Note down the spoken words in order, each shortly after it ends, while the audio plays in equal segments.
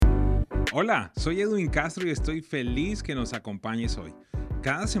Hola, soy Edwin Castro y estoy feliz que nos acompañes hoy.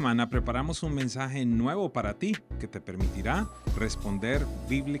 Cada semana preparamos un mensaje nuevo para ti que te permitirá responder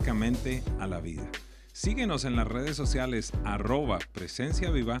bíblicamente a la vida. Síguenos en las redes sociales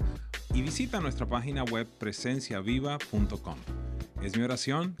 @presenciaviva y visita nuestra página web presenciaviva.com. Es mi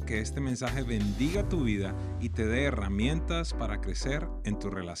oración que este mensaje bendiga tu vida y te dé herramientas para crecer en tu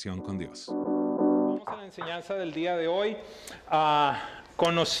relación con Dios. Vamos a la enseñanza del día de hoy,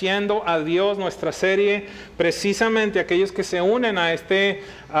 Conociendo a Dios, nuestra serie. Precisamente aquellos que se unen a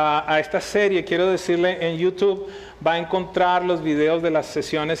esta serie, quiero decirle, en YouTube va a encontrar los videos de las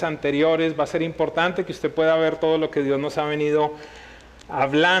sesiones anteriores. Va a ser importante que usted pueda ver todo lo que Dios nos ha venido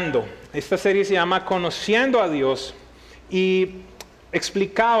hablando. Esta serie se llama Conociendo a Dios y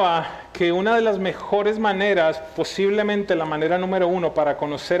explicaba que una de las mejores maneras, posiblemente la manera número 1 para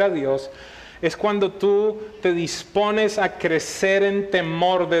conocer a Dios, es cuando tú te dispones a crecer en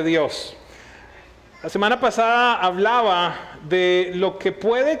temor de Dios. La semana pasada hablaba de lo que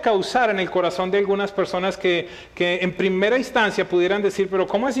puede causar en el corazón de algunas personas que en primera instancia pudieran decir, pero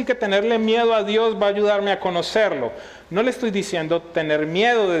 ¿cómo así que tenerle miedo a Dios va a ayudarme a conocerlo? No le estoy diciendo tener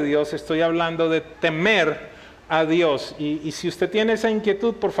miedo de Dios, estoy hablando de temer a Dios. Y si usted tiene esa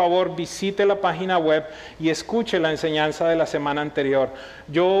inquietud, por favor visite la página web y escuche la enseñanza de la semana anterior.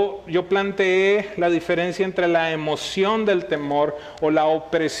 Yo planteé la diferencia entre la emoción del temor o la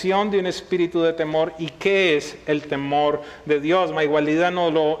opresión de un espíritu de temor y qué es el temor de Dios. Maigualida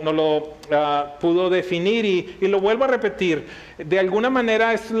no lo pudo definir y lo vuelvo a repetir. De alguna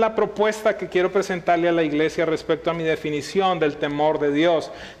manera es la propuesta que quiero presentarle a la iglesia respecto a mi definición del temor de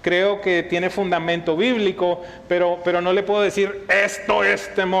Dios. Creo que tiene fundamento bíblico, pero no le puedo decir esto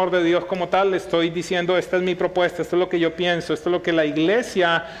es temor de Dios como tal. Le estoy diciendo esta es mi propuesta, esto es lo que yo pienso, esto es lo que la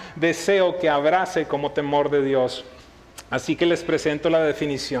iglesia deseo que abrace como temor de Dios. Así que les presento la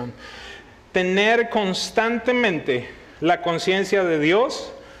definición. Tener constantemente la conciencia de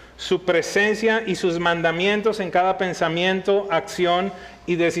Dios, su presencia y sus mandamientos en cada pensamiento, acción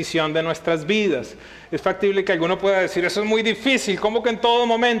y decisión de nuestras vidas. Es factible que alguno pueda decir, eso es muy difícil, ¿cómo que en todo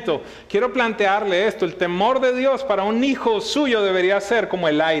momento? Quiero plantearle esto, el temor de Dios para un hijo suyo debería ser como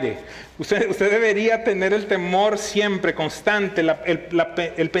el aire. Usted debería tener el temor siempre, constante,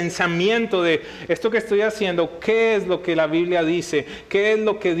 el pensamiento de esto que estoy haciendo, qué es lo que la Biblia dice, qué es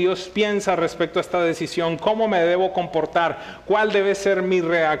lo que Dios piensa respecto a esta decisión, cómo me debo comportar, cuál debe ser mi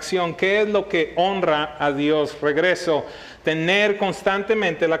reacción, qué es lo que honra a Dios. Regreso. Tener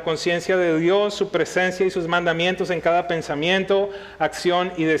constantemente la conciencia de Dios, su presencia y sus mandamientos en cada pensamiento,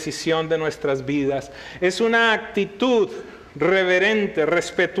 acción y decisión de nuestras vidas. Es una actitud reverente,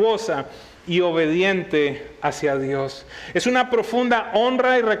 respetuosa y obediente hacia Dios. Es una profunda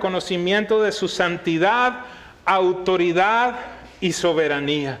honra y reconocimiento de su santidad, autoridad y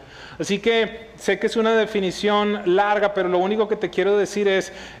soberanía. Así que sé que es una definición larga, pero lo único que te quiero decir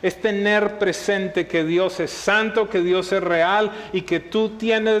es tener presente que Dios es santo, que Dios es real y que tú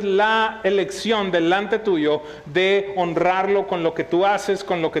tienes la elección delante tuyo de honrarlo con lo que tú haces,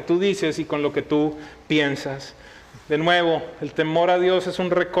 con lo que tú dices y con lo que tú piensas. De nuevo, el temor a Dios es un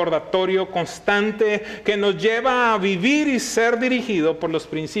recordatorio constante que nos lleva a vivir y ser dirigido por los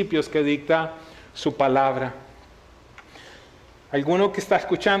principios que dicta su palabra. Alguno que está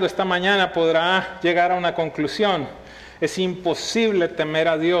escuchando esta mañana podrá llegar a una conclusión. Es imposible temer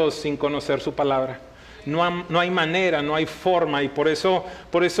a Dios sin conocer su palabra. No hay manera, no hay forma, y por eso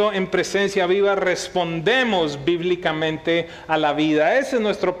en Presencia Viva respondemos bíblicamente a la vida. Ese es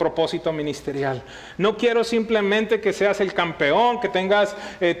nuestro propósito ministerial. No quiero simplemente que seas el campeón, que tengas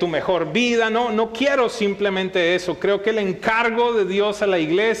tu mejor vida, no quiero simplemente eso. Creo que el encargo de Dios a la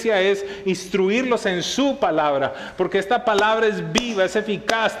iglesia es instruirlos en su palabra, porque esta palabra es viva, es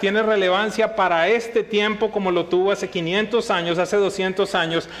eficaz, tiene relevancia para este tiempo como lo tuvo hace 500 años, hace 200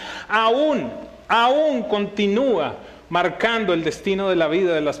 años, aún continúa marcando el destino de la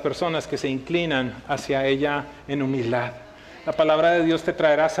vida de las personas que se inclinan hacia ella en humildad. La palabra de Dios te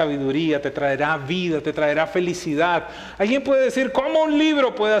traerá sabiduría, te traerá vida, te traerá felicidad. Alguien puede decir, ¿cómo un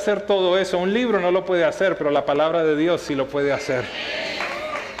libro puede hacer todo eso? Un libro no lo puede hacer, pero la palabra de Dios sí lo puede hacer.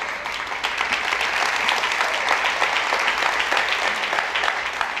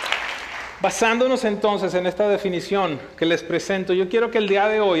 Basándonos entonces en esta definición que les presento, yo quiero que el día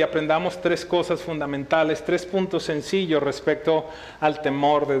de hoy aprendamos 3 cosas fundamentales, 3 puntos sencillos respecto al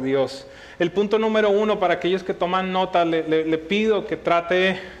temor de Dios. El punto número 1, para aquellos que toman nota, le pido que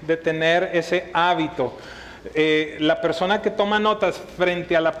trate de tener ese hábito. La persona que toma notas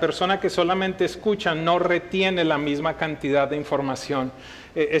frente a la persona que solamente escucha no retiene la misma cantidad de información.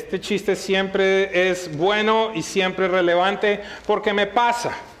 Este chiste siempre es bueno y siempre relevante porque me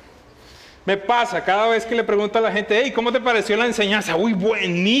pasa. Me pasa cada vez que le pregunto a la gente, hey, ¿cómo te pareció la enseñanza? Uy,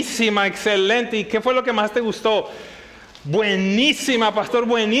 buenísima, excelente. ¿Y qué fue lo que más te gustó? Buenísima, pastor,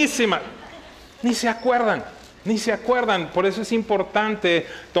 buenísima. Ni se acuerdan. Por eso es importante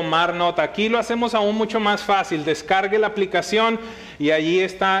tomar nota. Aquí lo hacemos aún mucho más fácil. Descargue la aplicación y allí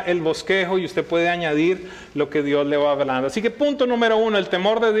está el bosquejo y usted puede añadir lo que Dios le va hablando. Así que punto número 1, el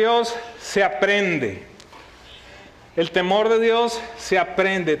temor de Dios se aprende. El temor de Dios se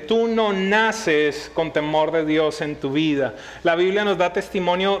aprende. Tú no naces con temor de Dios en tu vida. La Biblia nos da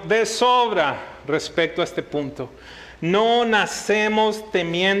testimonio de sobra respecto a este punto. No nacemos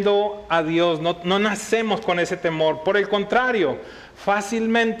temiendo a Dios, no nacemos con ese temor. Por el contrario,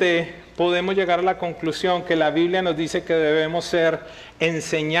 fácilmente podemos llegar a la conclusión que la Biblia nos dice que debemos ser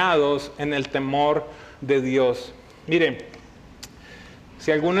enseñados en el temor de Dios. Miren,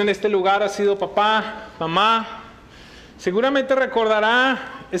 si alguno en este lugar ha sido papá, mamá, seguramente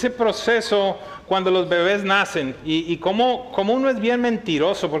recordará ese proceso cuando los bebés nacen y como uno es bien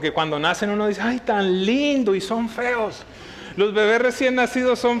mentiroso, porque cuando nacen uno dice, ay, tan lindo, y son feos. Los bebés recién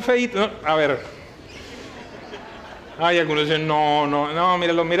nacidos son feitos. No, a ver. Ay, algunos dicen, no,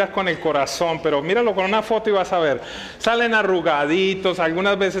 míralo, miras con el corazón, pero míralo con una foto y vas a ver. Salen arrugaditos,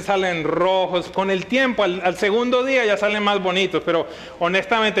 algunas veces salen rojos. Con el tiempo, al segundo día ya salen más bonitos, pero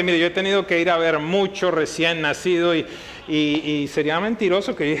honestamente, mire, yo he tenido que ir a ver mucho recién nacido y sería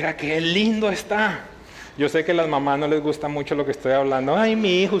mentiroso que dijera, qué lindo está. Yo sé que a las mamás no les gusta mucho lo que estoy hablando. Ay,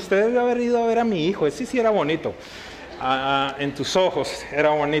 mi hijo, usted debe haber ido a ver a mi hijo, ese sí era bonito. En tus ojos era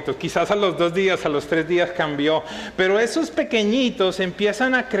bonito. Quizás a los 2 días, a los 3 días cambió. Pero esos pequeñitos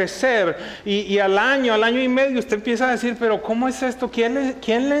empiezan a crecer y al año y medio usted empieza a decir, pero ¿cómo es esto?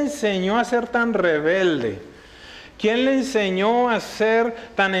 ¿Quién le enseñó a ser tan rebelde? ¿Quién le enseñó a ser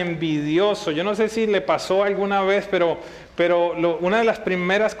tan envidioso? Yo no sé si le pasó alguna vez, pero una de las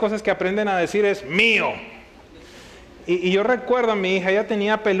primeras cosas que aprenden a decir es mío. Y yo recuerdo a mi hija, ella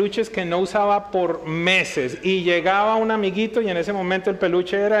tenía peluches que no usaba por meses y llegaba un amiguito y en ese momento el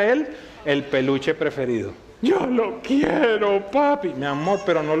peluche era el peluche preferido. Yo lo quiero, papi. Mi amor,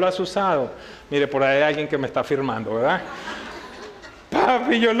 pero no lo has usado. Mire, por ahí hay alguien que me está firmando, ¿verdad?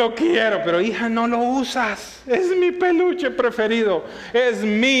 Papi, yo lo quiero, pero hija, no lo usas. Es mi peluche preferido, es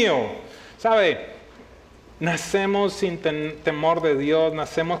mío. ¿Sabe? Nacemos sin temor de Dios,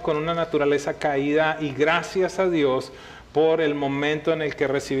 nacemos con una naturaleza caída y gracias a Dios por el momento en el que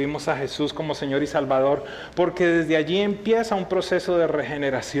recibimos a Jesús como Señor y Salvador, porque desde allí empieza un proceso de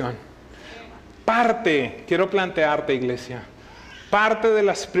regeneración. Quiero plantearte, iglesia, parte de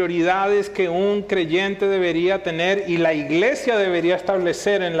las prioridades que un creyente debería tener y la iglesia debería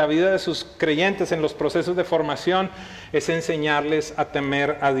establecer en la vida de sus creyentes en los procesos de formación es enseñarles a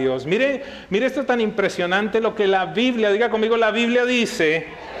temer a Dios. Mire esto tan impresionante lo que la Biblia, diga conmigo, la Biblia dice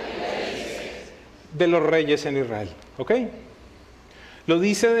de los reyes en Israel, ¿ok? Lo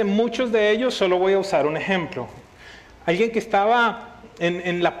dice de muchos de ellos, solo voy a usar un ejemplo. Alguien que estaba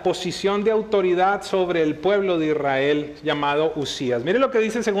en la posición de autoridad sobre el pueblo de Israel llamado Usías. Mire lo que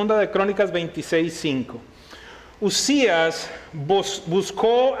dice 2 de Crónicas 26:5. Usías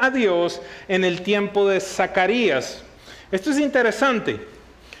buscó a Dios en el tiempo de Zacarías. Esto es interesante.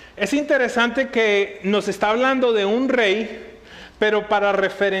 Es interesante que nos está hablando de un rey, pero para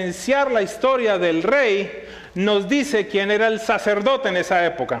referenciar la historia del rey, nos dice quién era el sacerdote en esa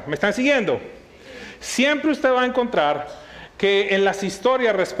época. ¿Me están siguiendo? Siempre usted va a encontrar que en las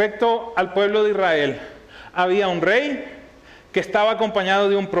historias respecto al pueblo de Israel había un rey que estaba acompañado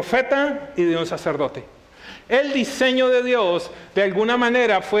de un profeta y de un sacerdote. El diseño de Dios de alguna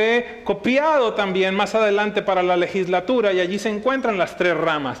manera fue copiado también más adelante para la legislatura y allí se encuentran las 3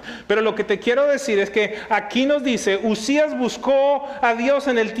 ramas. Pero lo que te quiero decir es que aquí nos dice, Usías buscó a Dios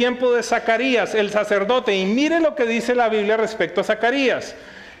en el tiempo de Zacarías, el sacerdote, y mire lo que dice la Biblia respecto a Zacarías,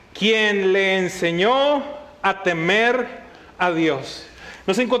 quien le enseñó a temer a Dios.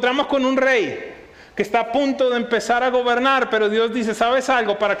 Nos encontramos con un rey que está a punto de empezar a gobernar, pero Dios dice, ¿sabes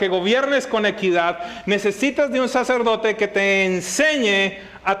algo? Para que gobiernes con equidad, necesitas de un sacerdote que te enseñe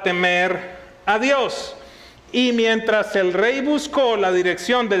a temer a Dios. Y mientras el rey buscó la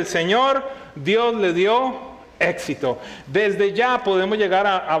dirección del Señor, Dios le dio éxito. Desde ya podemos llegar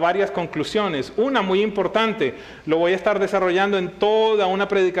a varias conclusiones. Una muy importante, lo voy a estar desarrollando en toda una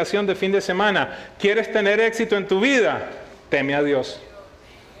predicación de fin de semana. ¿Quieres tener éxito en tu vida? Teme a Dios.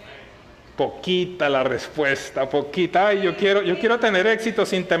 Poquita la respuesta, poquita. Ay, yo quiero tener éxito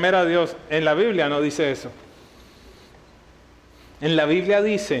sin temer a Dios. En la Biblia no dice eso. En la Biblia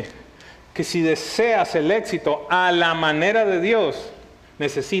dice que si deseas el éxito a la manera de Dios,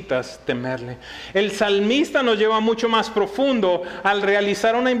 necesitas temerle. El salmista nos lleva mucho más profundo al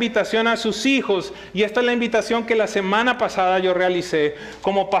realizar una invitación a sus hijos, y esta es la invitación que la semana pasada yo realicé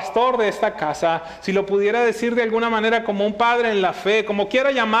como pastor de esta casa, si lo pudiera decir de alguna manera como un padre en la fe, como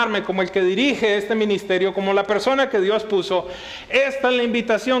quiera llamarme, como el que dirige este ministerio, como la persona que Dios puso. Esta es la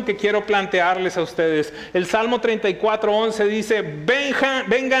invitación que quiero plantearles a ustedes. El Salmo 34:11 dice: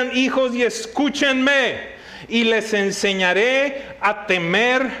 vengan hijos y escúchenme, y les enseñaré a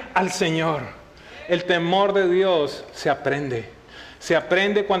temer al Señor. El temor de Dios se aprende. Se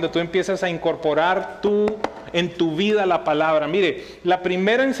aprende cuando tú empiezas a incorporar en tu vida la palabra. Mire, la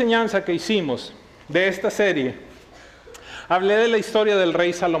primera enseñanza que hicimos de esta serie, hablé de la historia del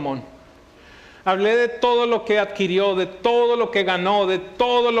rey Salomón. Hablé de todo lo que adquirió, de todo lo que ganó, de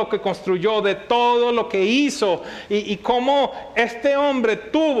todo lo que construyó, de todo lo que hizo, y cómo este hombre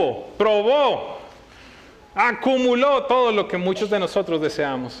probó, acumuló todo lo que muchos de nosotros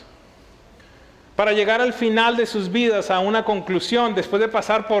deseamos, para llegar al final de sus vidas a una conclusión, después de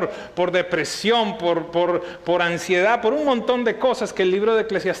pasar por depresión, por ansiedad, por un montón de cosas que el libro de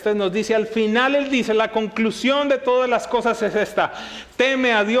Eclesiastés nos dice. Al final él dice: la conclusión de todas las cosas es esta: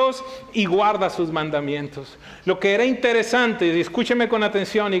 teme a Dios y guarda sus mandamientos. Lo que era interesante, y escúcheme con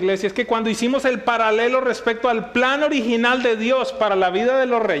atención, iglesia, es que cuando hicimos el paralelo respecto al plan original de Dios para la vida de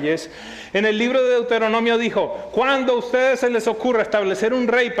los reyes, en el libro de Deuteronomio dijo: cuando a ustedes se les ocurra establecer un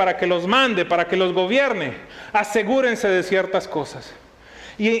rey para que los mande, para que los gobierne, asegúrense de ciertas cosas.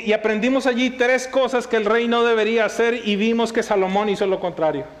 Y aprendimos allí 3 cosas que el rey no debería hacer, y vimos que Salomón hizo lo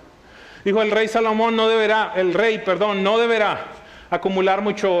contrario. Dijo: el rey no deberá acumular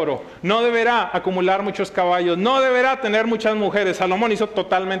mucho oro, no deberá acumular muchos caballos, no deberá tener muchas mujeres. Salomón hizo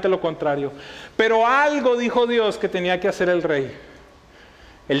totalmente lo contrario. Pero algo dijo Dios que tenía que hacer el rey.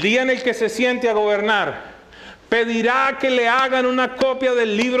 El día en el que se siente a gobernar, pedirá que le hagan una copia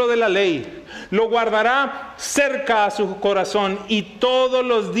del libro de la ley, lo guardará cerca a su corazón, y todos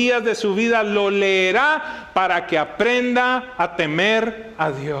los días de su vida lo leerá para que aprenda a temer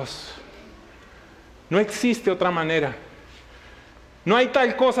a Dios. No existe otra manera. No hay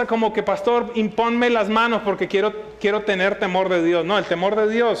tal cosa como que: pastor, imponme las manos porque quiero tener temor de Dios. No, el temor de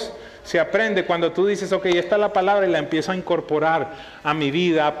Dios se aprende cuando tú dices: ok, esta es la palabra, y la empiezo a incorporar a mi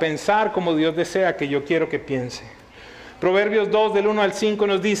vida, a pensar como Dios desea que yo quiero que piense. Proverbios 2 del 1 al 5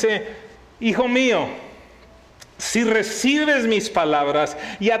 nos dice: hijo mío, si recibes mis palabras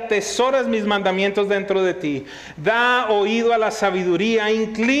y atesoras mis mandamientos dentro de ti, da oído a la sabiduría,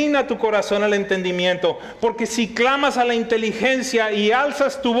 inclina tu corazón al entendimiento, porque si clamas a la inteligencia y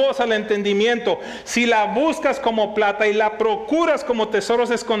alzas tu voz al entendimiento, si la buscas como plata y la procuras como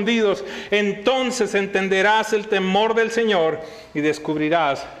tesoros escondidos, entonces entenderás el temor del Señor y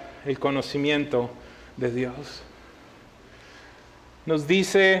descubrirás el conocimiento de Dios. Nos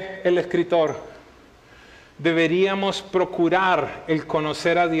dice el escritor: deberíamos procurar el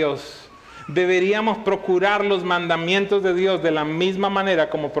conocer a Dios. Deberíamos procurar los mandamientos de Dios de la misma manera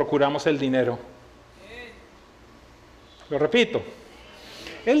como procuramos el dinero. Lo repito,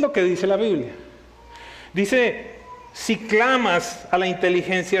 es lo que dice la Biblia. Dice: si clamas a la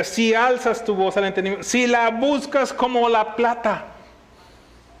inteligencia, si alzas tu voz al entendimiento, si la buscas como la plata,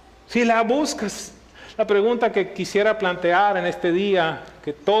 si la buscas. La pregunta que quisiera plantear en este día,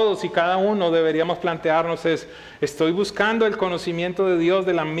 que todos y cada uno deberíamos plantearnos, es: ¿estoy buscando el conocimiento de Dios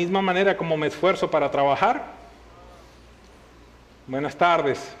de la misma manera como me esfuerzo para trabajar? Buenas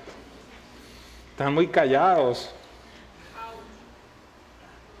tardes. Están muy callados.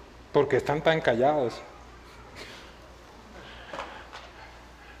 ¿Por qué están tan callados?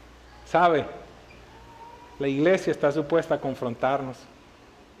 ¿Sabe? La iglesia está supuesta a confrontarnos.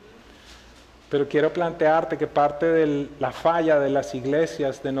 Pero quiero plantearte que parte de la falla de las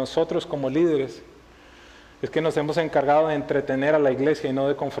iglesias, de nosotros como líderes, es que nos hemos encargado de entretener a la iglesia y no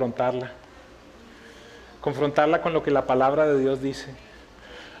de confrontarla. Confrontarla con lo que la palabra de Dios dice.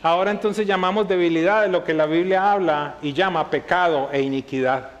 Ahora entonces llamamos debilidad de lo que la Biblia habla y llama pecado e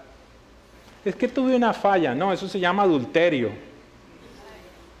iniquidad. Es que tuve una falla. No, eso se llama adulterio.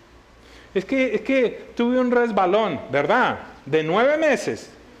 Es que tuve un resbalón, ¿verdad? De 9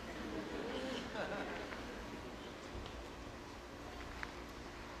 meses.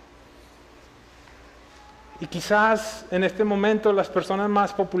 Y quizás en este momento las personas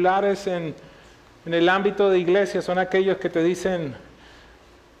más populares en el ámbito de iglesia son aquellos que te dicen: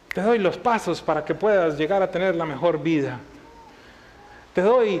 te doy los pasos para que puedas llegar a tener la mejor vida. Te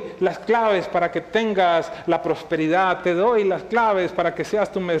doy las claves para que tengas la prosperidad. Te doy las claves para que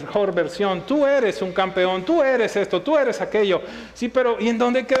seas tu mejor versión. Tú eres un campeón. Tú eres esto. Tú eres aquello. Sí, pero ¿y en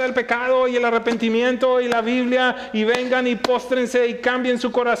dónde queda el pecado y el arrepentimiento y la Biblia? Y vengan y póstrense y cambien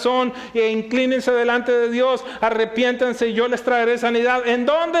su corazón e inclínense delante de Dios. Arrepiéntanse y yo les traeré sanidad. ¿En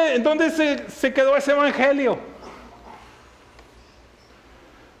dónde se quedó ese evangelio?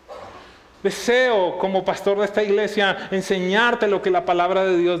 Deseo, como pastor de esta iglesia, enseñarte lo que la palabra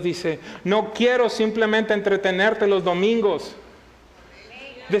de Dios dice. No quiero simplemente entretenerte los domingos.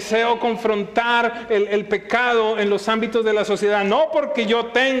 Deseo confrontar el pecado en los ámbitos de la sociedad. No porque yo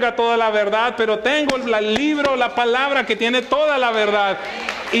tenga toda la verdad, pero tengo el libro, la palabra que tiene toda la verdad.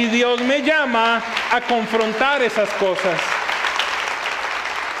 Y Dios me llama a confrontar esas cosas.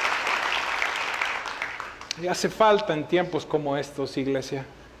 Y hace falta en tiempos como estos, iglesia.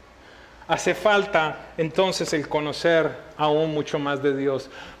 Hace falta entonces el conocer aún mucho más de Dios.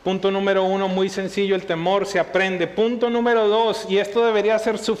 Punto número 1, muy sencillo, el temor se aprende. Punto número 2, y esto debería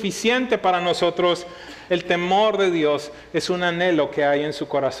ser suficiente para nosotros, el temor de Dios es un anhelo que hay en su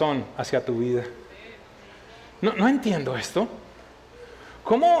corazón hacia tu vida. No entiendo esto.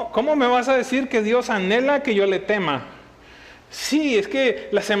 ¿Cómo me vas a decir que Dios anhela que yo le tema? Sí, es que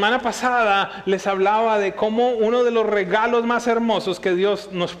la semana pasada les hablaba de cómo uno de los regalos más hermosos que Dios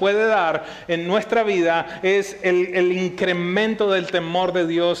nos puede dar en nuestra vida es el incremento del temor de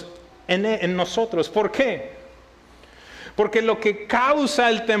Dios en nosotros. ¿Por qué? Porque lo que causa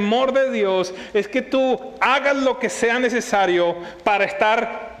el temor de Dios es que tú hagas lo que sea necesario para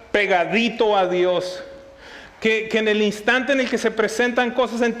estar pegadito a Dios. Que en el instante en el que se presentan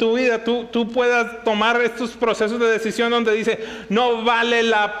cosas en tu vida, tú puedas tomar estos procesos de decisión donde dice, no vale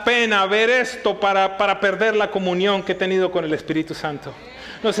la pena ver esto para perder la comunión que he tenido con el Espíritu Santo.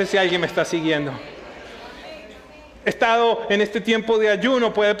 No sé si alguien me está siguiendo. He estado en este tiempo de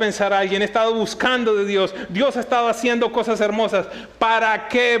ayuno, puede pensar alguien, he estado buscando de Dios. Dios ha estado haciendo cosas hermosas. ¿Para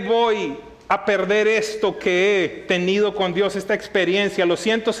qué voy a perder esto que he tenido con Dios, esta experiencia? Lo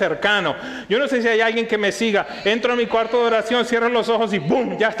siento cercano. Yo no sé si hay alguien que me siga. Entro a mi cuarto de oración, cierro los ojos y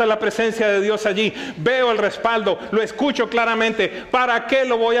 ¡boom! Ya está la presencia de Dios allí. Veo el respaldo, lo escucho claramente. ¿Para qué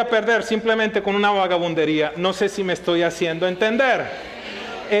lo voy a perder? Simplemente con una vagabundería. No sé si me estoy haciendo entender.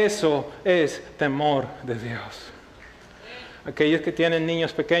 Eso es temor de Dios. Aquellos que tienen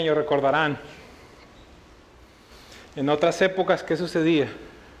niños pequeños recordarán. En otras épocas, ¿qué sucedía?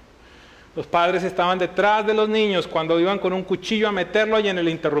 Los padres estaban detrás de los niños cuando iban con un cuchillo a meterlo ahí en el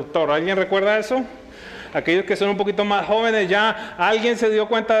interruptor. ¿Alguien recuerda eso? Aquellos que son un poquito más jóvenes, ya alguien se dio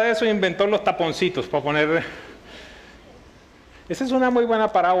cuenta de eso e inventó los taponcitos para poner. Esa es una muy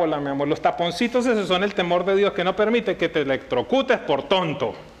buena parábola, mi amor. Los taponcitos, esos son el temor de Dios que no permite que te electrocutes por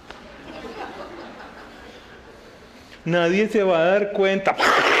tonto. Nadie se va a dar cuenta.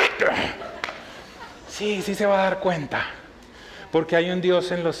 Sí se va a dar cuenta. Porque hay un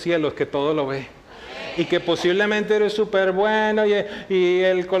Dios en los cielos que todo lo ve. Y que posiblemente eres súper bueno y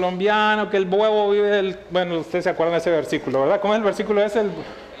el colombiano, que el bobo vive del... Bueno, ustedes se acuerdan de ese versículo, ¿verdad? ¿Cómo es el versículo ese?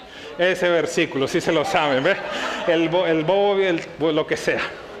 Ese versículo, sí se lo saben, ¿ves? El bobo vive lo que sea.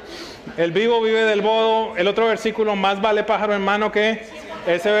 El vivo vive del bobo. El otro versículo, más vale pájaro en mano que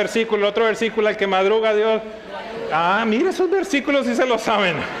ese versículo. El otro versículo, el que madruga Dios. Ah, mira, esos versículos sí se lo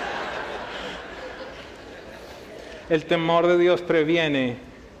saben. El temor de Dios previene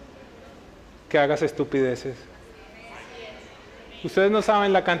que hagas estupideces. Ustedes no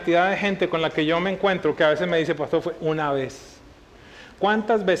saben la cantidad de gente con la que yo me encuentro que a veces me dice, pastor, fue una vez.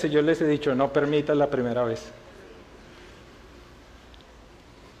 ¿Cuántas veces yo les he dicho, no permitas la primera vez?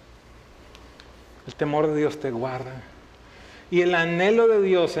 El temor de Dios te guarda. Y el anhelo de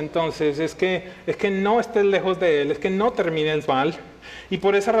Dios entonces es que no estés lejos de Él, es que no termines mal. Y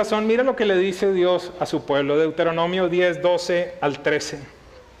por esa razón, mira lo que le dice Dios a su pueblo, Deuteronomio 10, 12 al 13.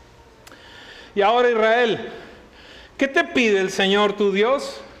 Y ahora Israel, ¿qué te pide el Señor tu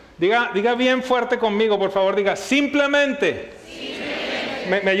Dios? Diga bien fuerte conmigo, por favor, diga simplemente.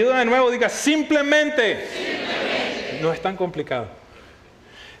 Me ayuda de nuevo, diga simplemente. No es tan complicado.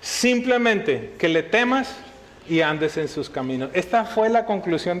 Simplemente que le temas y andes en sus caminos. Esta fue la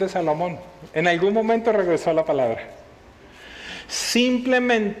conclusión de Salomón. En algún momento regresó a la palabra.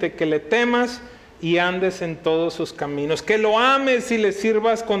 Simplemente que le temas y andes en todos sus caminos. Que lo ames y le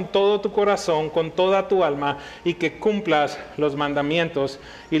sirvas con todo tu corazón, con toda tu alma, y que cumplas los mandamientos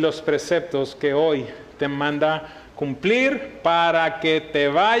y los preceptos que hoy te manda cumplir para que te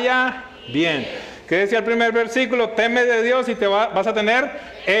vaya bien. ¿Qué decía el primer versículo? Teme de Dios y vas a tener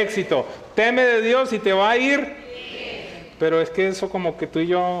éxito. Teme de Dios y te va a ir bien. Pero es que eso como que tú y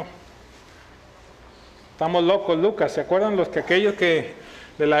yo estamos locos, Lucas. ¿Se acuerdan aquellos que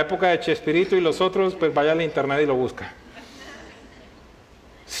de la época de Chespirito y los otros, pues vaya al internet y lo busca.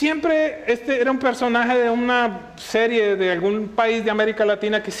 Siempre este era un personaje de una serie de algún país de América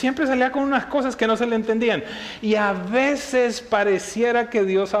Latina que siempre salía con unas cosas que no se le entendían. Y a veces pareciera que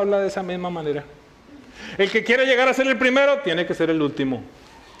Dios habla de esa misma manera. El que quiere llegar a ser el primero, tiene que ser el último.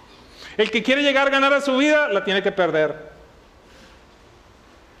 El que quiere llegar a ganar a su vida, la tiene que perder.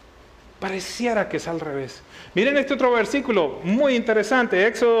 Pareciera que es al revés. Miren este otro versículo, muy interesante,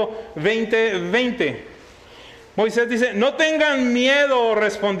 Éxodo 20:20. Moisés dice, no tengan miedo,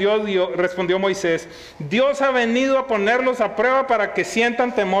 respondió Moisés. Dios ha venido a ponerlos a prueba para que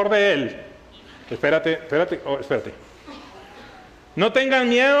sientan temor de Él. Espérate. No tengan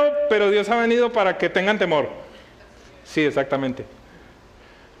miedo, pero Dios ha venido para que tengan temor. Sí, exactamente.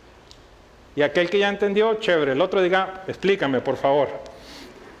 Y aquel que ya entendió, chévere. El otro diga, explícame, por favor.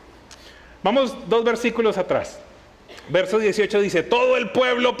 Vamos 2 versículos atrás. Verso 18 dice, todo el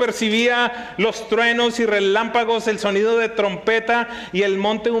pueblo percibía los truenos y relámpagos, el sonido de trompeta y el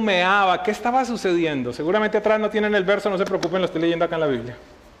monte humeaba. ¿Qué estaba sucediendo? Seguramente atrás no tienen el verso, no se preocupen, lo estoy leyendo acá en la Biblia.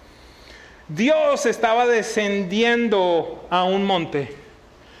 Dios estaba descendiendo a un monte.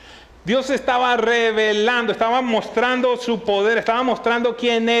 Dios estaba revelando, estaba mostrando su poder, estaba mostrando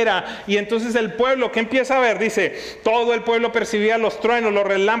quién era. Y entonces el pueblo, ¿qué empieza a ver? Dice, todo el pueblo percibía los truenos, los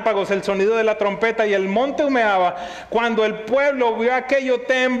relámpagos, el sonido de la trompeta y el monte humeaba. Cuando el pueblo vio aquello,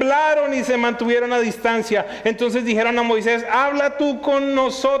 temblaron y se mantuvieron a distancia. Entonces dijeron a Moisés, habla tú con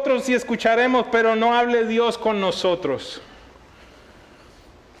nosotros y escucharemos, pero no hable Dios con nosotros.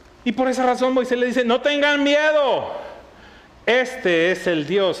 Y por esa razón Moisés le dice, no tengan miedo. Este es el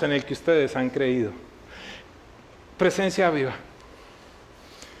Dios en el que ustedes han creído. Presencia viva.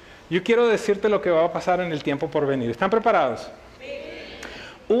 Yo quiero decirte lo que va a pasar en el tiempo por venir. ¿Están preparados? Sí.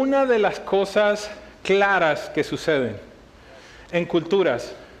 Una de las cosas claras que suceden en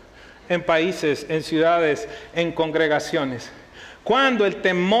culturas, en países, en ciudades, en congregaciones, cuando el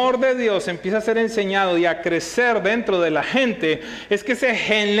temor de Dios empieza a ser enseñado y a crecer dentro de la gente, es que se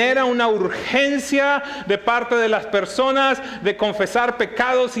genera una urgencia de parte de las personas de confesar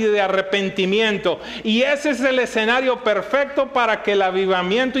pecados y de arrepentimiento. Y ese es el escenario perfecto para que el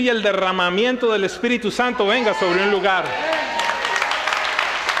avivamiento y el derramamiento del Espíritu Santo venga sobre un lugar.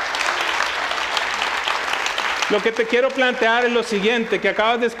 Lo que te quiero plantear es lo siguiente, que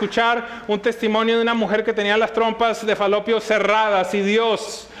acabas de escuchar un testimonio de una mujer que tenía las trompas de falopio cerradas y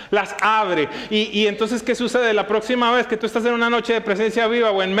Dios las abre. Y entonces, ¿qué sucede? La próxima vez que tú estás en una noche de presencia viva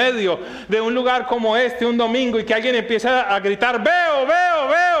o en medio de un lugar como este, un domingo, y que alguien empieza a gritar,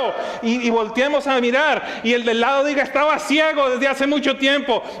 veo, y volteemos a mirar, y el del lado diga, estaba ciego desde hace mucho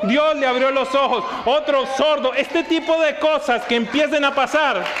tiempo, Dios le abrió los ojos, otro sordo, este tipo de cosas que empiecen a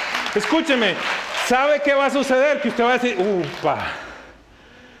pasar, escúcheme, ¿sabe qué va a suceder? Que usted va a decir,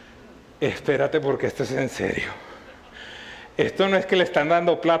 espérate porque esto es en serio. Esto no es que le están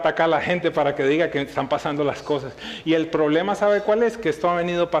dando plata acá a la gente para que diga que están pasando las cosas. Y el problema, ¿sabe cuál es? Que esto ha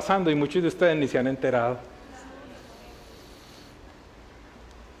venido pasando y muchos de ustedes ni se han enterado.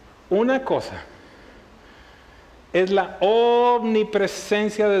 Una cosa es la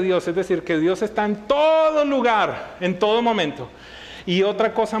omnipresencia de Dios, es decir, que Dios está en todo lugar, en todo momento. Y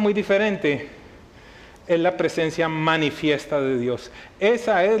otra cosa muy diferente es la presencia manifiesta de Dios.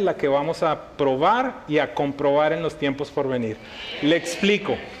 Esa es la que vamos a probar y a comprobar en los tiempos por venir. Le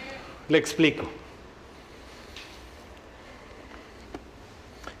explico.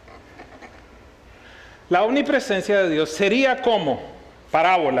 La omnipresencia de Dios sería como,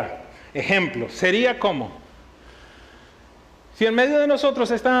 parábola, ejemplo, sería como, si en medio de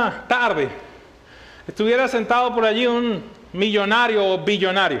nosotros esta tarde estuviera sentado por allí un millonario o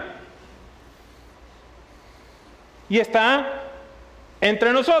billonario, y está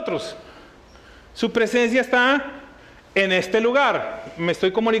entre nosotros. Su presencia está en este lugar. ¿Me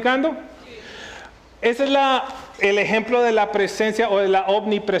estoy comunicando? Ese es el ejemplo de la presencia o de la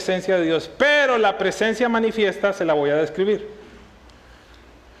omnipresencia de Dios. Pero la presencia manifiesta se la voy a describir.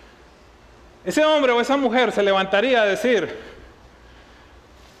 Ese hombre o esa mujer se levantaría a decir,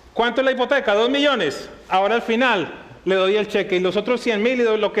 ¿cuánto es la hipoteca? 2 millones. Ahora al final le doy el cheque y los otros 100,000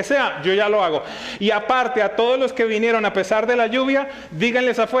 y lo que sea, yo ya lo hago. Y aparte, a todos los que vinieron a pesar de la lluvia,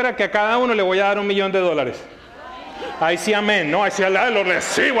 díganles afuera que a cada uno le voy a dar $1,000,000. Ahí sí, amén, no, ahí sí, lo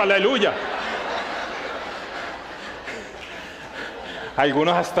recibo, aleluya.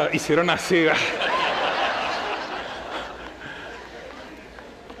 Algunos hasta hicieron así.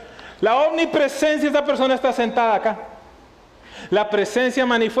 La omnipresencia, esta persona está sentada acá. La presencia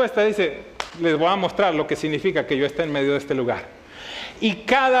manifiesta dice, les voy a mostrar lo que significa que yo esté en medio de este lugar. Y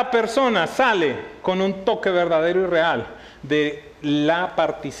cada persona sale con un toque verdadero y real de la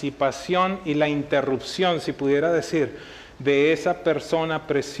participación y la interrupción, si pudiera decir, de esa persona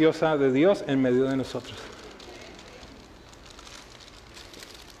preciosa de Dios en medio de nosotros.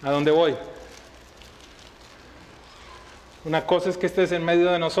 ¿A dónde voy? Una cosa es que estés en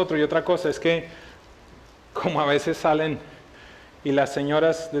medio de nosotros y otra cosa es que, como a veces salen, y las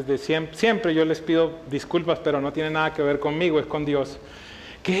señoras desde siempre yo les pido disculpas, pero no tiene nada que ver conmigo, es con Dios.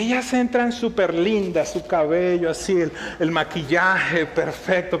 Que ellas entran súper lindas, su cabello así, el maquillaje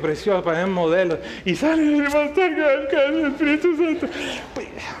perfecto, precioso, parecen modelos, y salen el Espíritu Santo.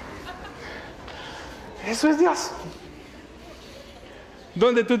 Eso es Dios.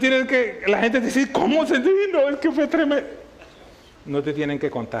 Donde tú tienes que, la gente te dice, ¿cómo sentí? No, es que fue tremendo. No te tienen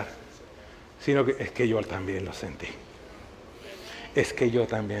que contar, sino que es que yo también lo sentí. Es que yo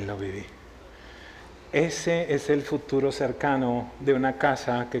también lo viví. Ese es el futuro cercano de una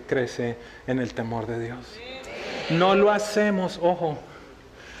casa que crece en el temor de Dios. No lo hacemos, ojo,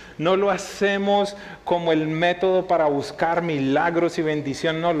 no lo hacemos como el método para buscar milagros y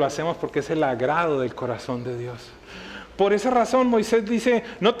bendición, no, lo hacemos porque es el agrado del corazón de Dios. Por esa razón Moisés dice,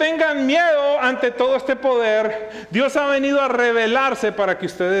 no tengan miedo ante todo este poder. Dios ha venido a revelarse para que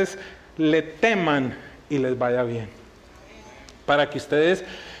ustedes le teman y les vaya bien. Para que ustedes,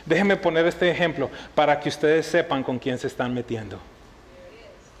 déjenme poner este ejemplo, para que ustedes sepan con quién se están metiendo.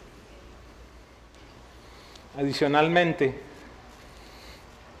 Adicionalmente,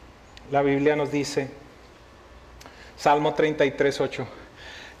 la Biblia nos dice, Salmo 33:8,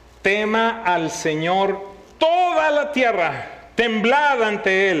 tema al Señor toda la tierra, temblad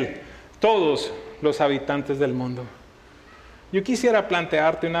ante Él, todos los habitantes del mundo. Yo quisiera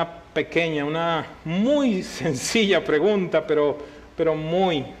plantearte una pequeña, una muy sencilla pregunta, pero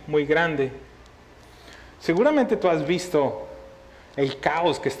muy, muy grande. Seguramente tú has visto el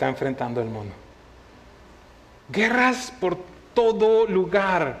caos que está enfrentando el mundo. Guerras por todo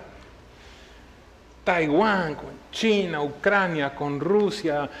lugar. Taiwán con China, Ucrania con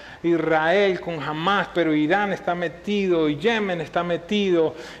Rusia, Israel con Hamas, pero Irán está metido, y Yemen está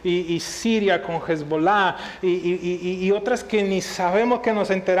metido, y Siria con Hezbollah, y otras que ni sabemos, que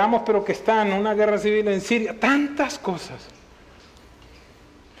nos enteramos, pero que están en una guerra civil en Siria. Tantas cosas.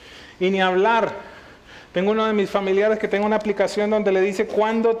 Y ni hablar. Tengo uno de mis familiares que tiene una aplicación donde le dice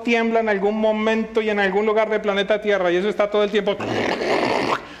cuándo tiembla en algún momento y en algún lugar del planeta Tierra, y eso está todo el tiempo.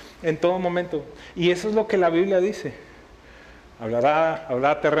 En todo momento. Y eso es lo que la Biblia dice.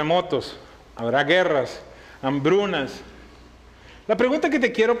 Habrá terremotos, habrá guerras, hambrunas. La pregunta que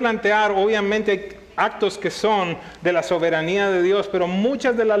te quiero plantear, obviamente hay actos que son de la soberanía de Dios, pero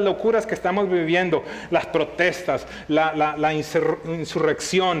muchas de las locuras que estamos viviendo, las protestas, la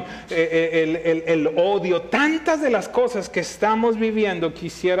insurrección, el odio, tantas de las cosas que estamos viviendo,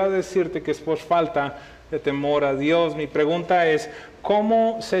 quisiera decirte que es por falta de temor a Dios. Mi pregunta es,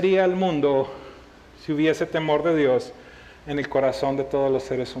 ¿cómo sería el mundo si hubiese temor de Dios en el corazón de todos los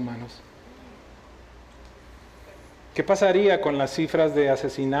seres humanos? ¿Qué pasaría con las cifras de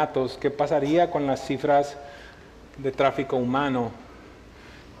asesinatos? ¿Qué pasaría con las cifras de tráfico humano?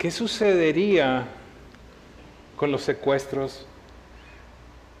 ¿Qué sucedería con los secuestros?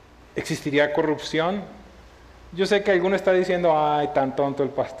 ¿Existiría corrupción? Yo sé que alguno está diciendo, ay, tan tonto el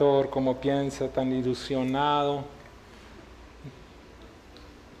pastor, cómo piensa, tan ilusionado.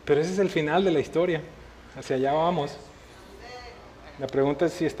 Pero ese es el final de la historia. Hacia allá vamos. La pregunta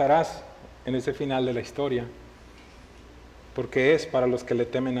es si estarás en ese final de la historia. Porque es para los que le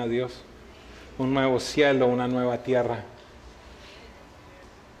temen a Dios. Un nuevo cielo, una nueva tierra.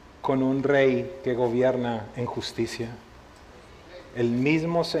 Con un rey que gobierna en justicia. El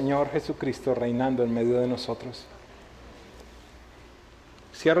mismo Señor Jesucristo reinando en medio de nosotros.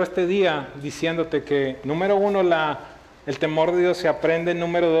 Cierro este día diciéndote que, número uno, el temor de Dios se aprende.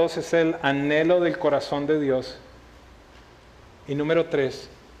 Número dos, es el anhelo del corazón de Dios. Y número tres,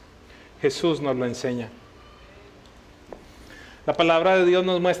 Jesús nos lo enseña. La palabra de Dios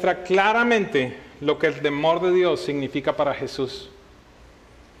nos muestra claramente lo que el temor de Dios significa para Jesús.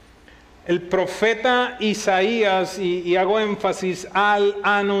 El profeta Isaías, y hago énfasis, al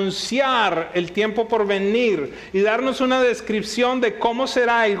anunciar el tiempo por venir y darnos una descripción de cómo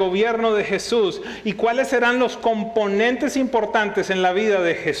será el gobierno de Jesús y cuáles serán los componentes importantes en la vida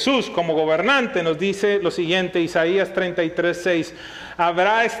de Jesús como gobernante, nos dice lo siguiente, Isaías 33:6.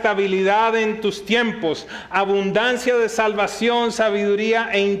 Habrá estabilidad en tus tiempos, abundancia de salvación, sabiduría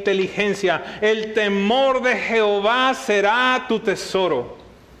e inteligencia. El temor de Jehová será tu tesoro.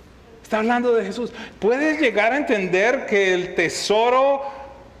 Está hablando de Jesús. ¿Puedes llegar a entender que el tesoro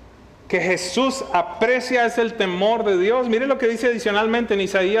que Jesús aprecia es el temor de Dios. Mire lo que dice adicionalmente en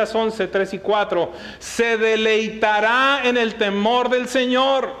Isaías 11, 3 y 4. Se deleitará en el temor del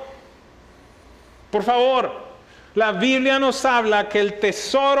Señor. Por favor, la Biblia nos habla que el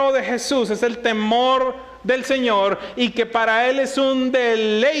tesoro de Jesús es el temor del Señor y que para Él es un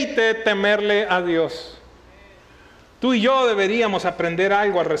deleite temerle a Dios. Tú y yo deberíamos aprender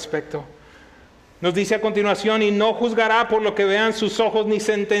algo al respecto. Nos dice a continuación, y no juzgará por lo que vean sus ojos, ni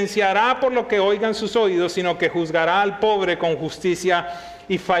sentenciará por lo que oigan sus oídos, sino que juzgará al pobre con justicia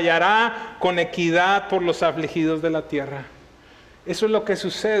y fallará con equidad por los afligidos de la tierra. Eso es lo que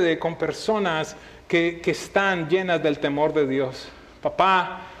sucede con personas que están llenas del temor de Dios.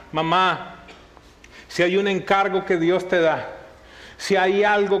 Papá, mamá, si hay un encargo que Dios te da, si hay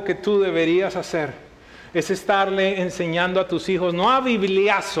algo que tú deberías hacer, es estarle enseñando a tus hijos, no a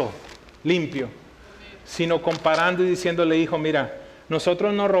bibliazo limpio, sino comparando y diciéndole, hijo, mira,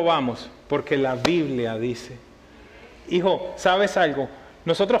 nosotros no robamos porque la Biblia dice. Hijo, ¿sabes algo?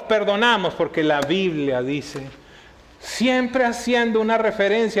 Nosotros perdonamos porque la Biblia dice. Siempre haciendo una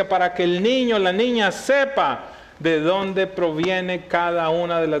referencia para que el niño, la niña sepa de dónde proviene cada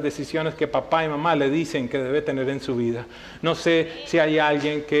una de las decisiones que papá y mamá le dicen que debe tener en su vida. No sé si hay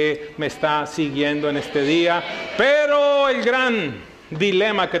alguien que me está siguiendo en este día, pero el gran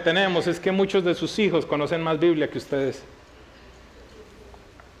dilema que tenemos es que muchos de sus hijos conocen más Biblia que ustedes.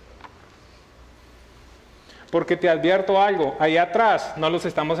 Porque te advierto algo, ahí atrás no los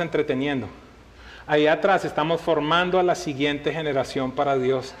estamos entreteniendo. Ahí atrás estamos formando a la siguiente generación para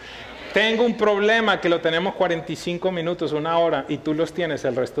Dios. Tengo un problema que lo tenemos 45 minutos, una hora, y tú los tienes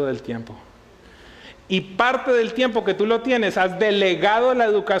el resto del tiempo. Y parte del tiempo que tú lo tienes, has delegado la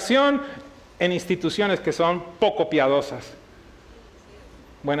educación en instituciones que son poco piadosas.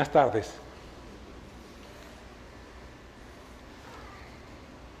 Buenas tardes.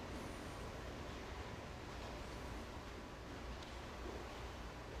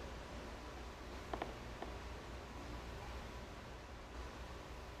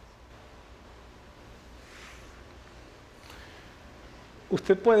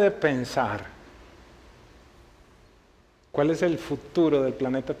 Usted puede pensar cuál es el futuro del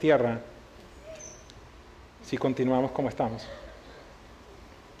planeta Tierra si continuamos como estamos.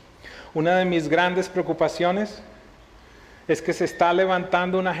 Una de mis grandes preocupaciones es que se está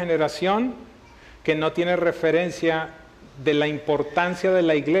levantando una generación que no tiene referencia de la importancia de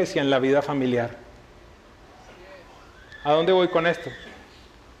la iglesia en la vida familiar. ¿A dónde voy con esto?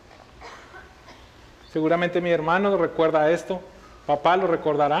 Seguramente mi hermano recuerda esto, papá lo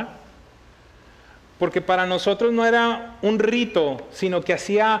recordará, porque para nosotros no era un rito, sino que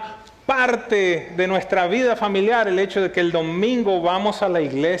hacía parte de nuestra vida familiar el hecho de que el domingo vamos a la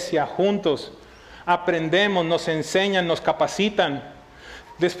iglesia juntos, aprendemos, nos enseñan, nos capacitan,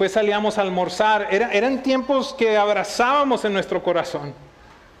 después salíamos a almorzar, eran tiempos que abrazábamos en nuestro corazón.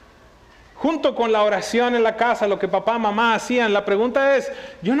 Junto con la oración en la casa, lo que papá, mamá hacían, la pregunta es,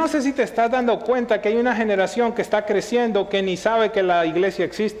 yo no sé si te estás dando cuenta que hay una generación que está creciendo que ni sabe que la iglesia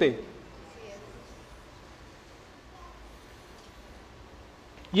existe.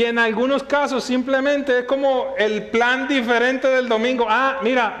 Y en algunos casos simplemente es como el plan diferente del domingo. Ah,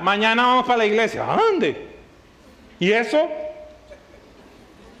 mira, mañana vamos para la iglesia. ¿A dónde? ¿Y eso?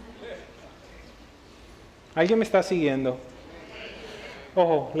 ¿Alguien me está siguiendo?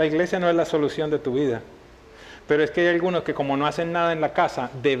 Ojo, la iglesia no es la solución de tu vida. Pero es que hay algunos que como no hacen nada en la casa,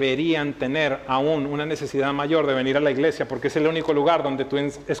 deberían tener aún una necesidad mayor de venir a la iglesia, porque es el único lugar donde tú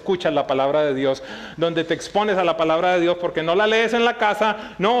escuchas la palabra de Dios, donde te expones a la palabra de Dios, porque no la lees en la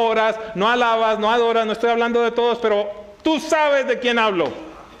casa, no oras, no alabas, no adoras, no estoy hablando de todos, pero tú sabes de quién hablo.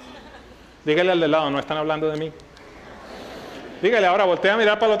 Dígale al de lado, no están hablando de mí. Dígale ahora, voltea a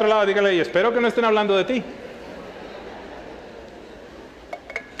mirar para el otro lado, dígale, y espero que no estén hablando de ti.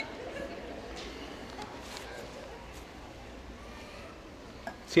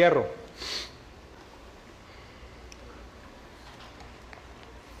 Cierro.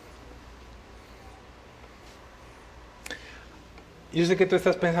 Yo sé que tú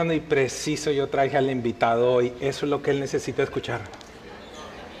estás pensando, y preciso, yo traje al invitado hoy. Eso es lo que él necesita escuchar.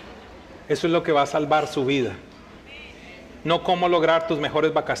 Eso es lo que va a salvar su vida. No cómo lograr tus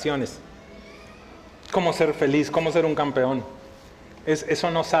mejores vacaciones. Cómo ser feliz, cómo ser un campeón.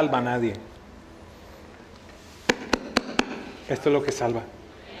 Eso no salva a nadie. Esto es lo que salva.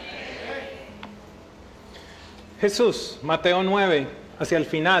 Jesús, Mateo 9, hacia el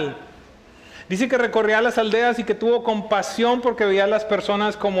final, dice que recorría las aldeas y que tuvo compasión porque veía a las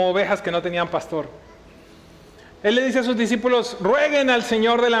personas como ovejas que no tenían pastor. Él le dice a sus discípulos, rueguen al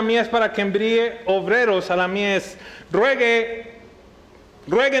Señor de la mies para que envíe obreros a la mies. Ruegue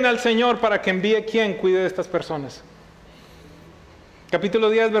Rueguen al Señor para que envíe quien cuide de estas personas. Capítulo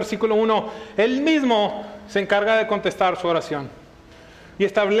 10, versículo 1. Él mismo se encarga de contestar su oración y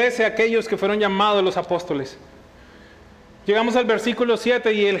establece a aquellos que fueron llamados los apóstoles. Llegamos al versículo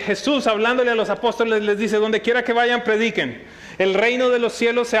 7 y el Jesús, hablándole a los apóstoles, les dice: donde quiera que vayan, prediquen. El reino de los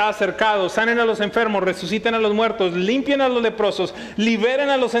cielos se ha acercado. Sanen a los enfermos, resuciten a los muertos, limpien a los leprosos, liberen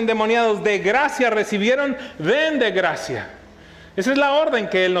a los endemoniados. De gracia recibieron, den de gracia. Esa es la orden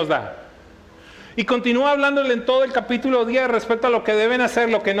que Él nos da. Y continúa hablándole en todo el capítulo 10 respecto a lo que deben hacer,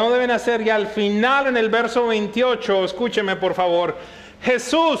 lo que no deben hacer. Y al final, en el verso 28, escúcheme por favor,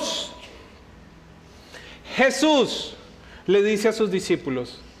 Jesús le dice a sus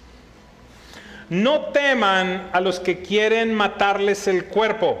discípulos: no teman a los que quieren matarles el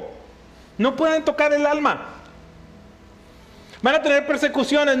cuerpo. No pueden tocar el alma. Van a tener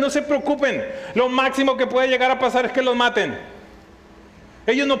persecuciones, no se preocupen. Lo máximo que puede llegar a pasar es que los maten.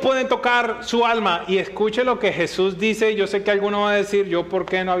 Ellos no pueden tocar su alma. Y escuche lo que Jesús dice. Yo sé que alguno va a decir: ¿yo por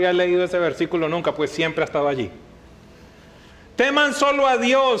qué no había leído ese versículo nunca? Pues siempre ha estado allí. Teman solo a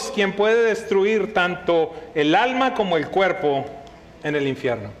Dios, quien puede destruir tanto el alma como el cuerpo en el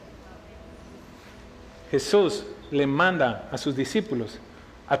infierno. Jesús le manda a sus discípulos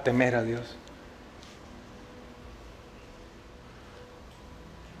a temer a Dios.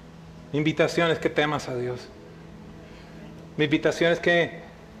 Mi invitación es que temas a Dios. Mi invitación es que,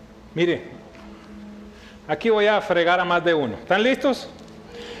 mire, aquí voy a fregar a más de uno. ¿Están listos?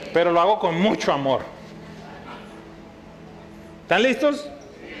 Pero lo hago con mucho amor. ¿Están listos?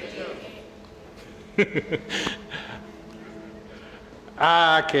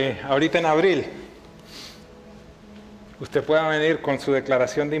 Que ahorita en abril usted pueda venir con su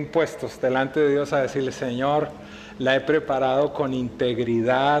declaración de impuestos delante de Dios a decirle: Señor, la he preparado con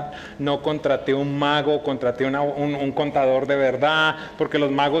integridad, no contraté un mago, contraté un contador de verdad, porque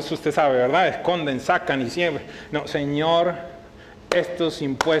los magos, usted sabe, ¿verdad? Esconden, sacan y siempre. No, Señor, estos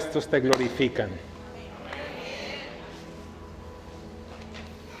impuestos te glorifican.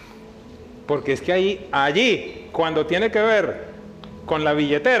 Porque es que allí, cuando tiene que ver con la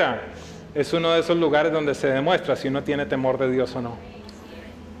billetera, es uno de esos lugares donde se demuestra si uno tiene temor de Dios o no.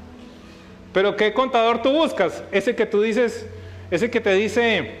 Pero ¿qué contador tú buscas? Ese que tú dices, ese que te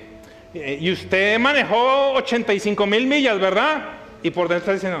dice: y usted manejó 85,000 millas, ¿verdad? Y por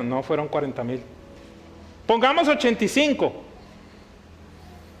dentro está diciendo: no, fueron 40,000. Pongamos 85.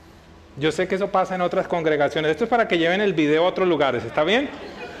 Yo sé que eso pasa en otras congregaciones. Esto es para que lleven el video a otros lugares, ¿está bien?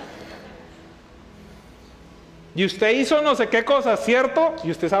 Y usted hizo no sé qué cosa, ¿cierto?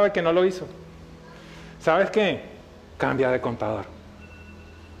 Y usted sabe que no lo hizo. ¿Sabes qué? Cambia de contador.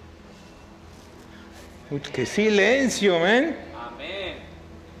 Uy, ¡qué silencio, men! Amén.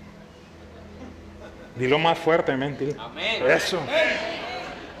 Dilo más fuerte, men. Dilo. Amén. Eso.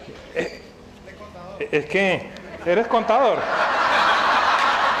 Es que eres contador.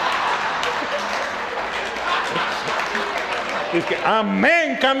 Es que,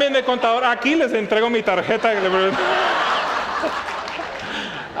 amén, cambien de contador. Aquí les entrego mi tarjeta.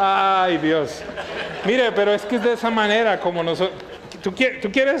 Ay, Dios. Mire, pero es que es de esa manera como nosotros. ¿Tú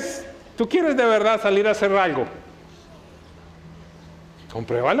quieres de verdad salir a hacer algo?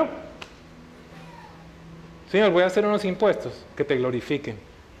 Compruébalo. Señor, voy a hacer unos impuestos que te glorifiquen.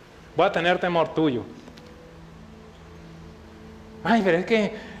 Voy a tener temor tuyo. Ay, pero es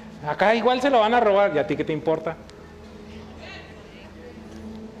que acá igual se lo van a robar. ¿Y a ti qué te importa?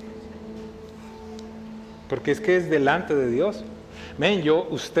 Porque es que es delante de Dios. Men,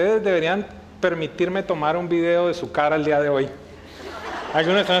 ustedes deberían permitirme tomar un video de su cara el día de hoy.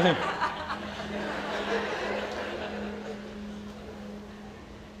 Algunos están así.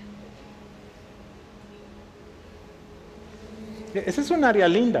 Esa es un área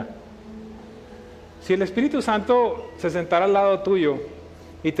linda. Si el Espíritu Santo se sentara al lado tuyo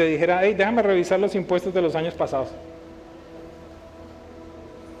y te dijera: hey, déjame revisar los impuestos de los años pasados.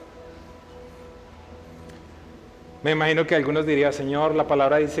 Me imagino que algunos dirían: Señor, la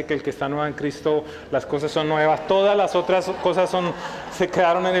palabra dice que el que está nuevo en Cristo, las cosas son nuevas. Todas las otras cosas se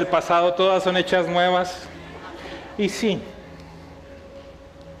quedaron en el pasado, todas son hechas nuevas. Y sí.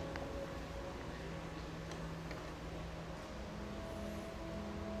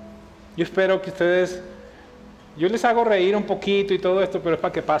 Yo espero que ustedes, yo les hago reír un poquito y todo esto, pero es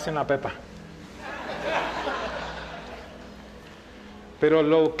para que pasen la pepa. Pero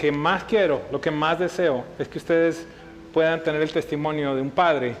lo que más quiero, lo que más deseo, es que ustedes puedan tener el testimonio de un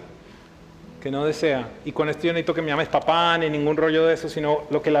padre que no desea, y con esto yo no necesito que me llames papá ni ningún rollo de eso, sino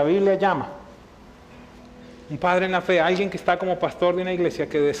lo que la Biblia llama un padre en la fe, alguien que está como pastor de una iglesia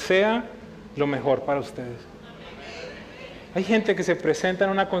que desea lo mejor para ustedes. Hay gente que se presenta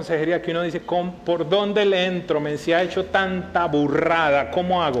en una consejería que uno dice, ¿por dónde le entro? Me se ha hecho tanta burrada,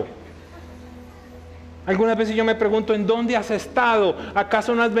 ¿cómo hago? Algunas veces yo me pregunto, ¿en dónde has estado?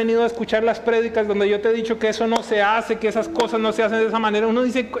 ¿Acaso no has venido a escuchar las prédicas donde yo te he dicho que eso no se hace, que esas cosas no se hacen de esa manera? Uno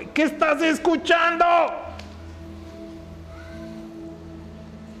dice, ¿qué estás escuchando?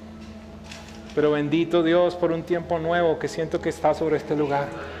 Pero bendito Dios por un tiempo nuevo que siento que está sobre este lugar.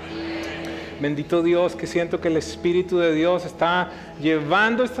 Bendito Dios que siento que el Espíritu de Dios está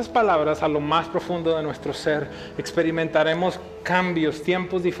llevando estas palabras a lo más profundo de nuestro ser. Experimentaremos cambios,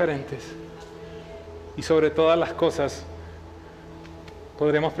 tiempos diferentes. Y sobre todas las cosas,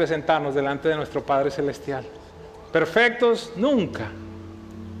 podremos presentarnos delante de nuestro Padre Celestial. Perfectos, nunca.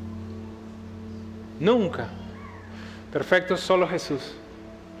 Nunca. Perfectos, solo Jesús.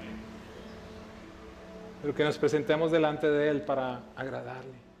 Pero que nos presentemos delante de Él para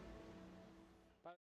agradarle.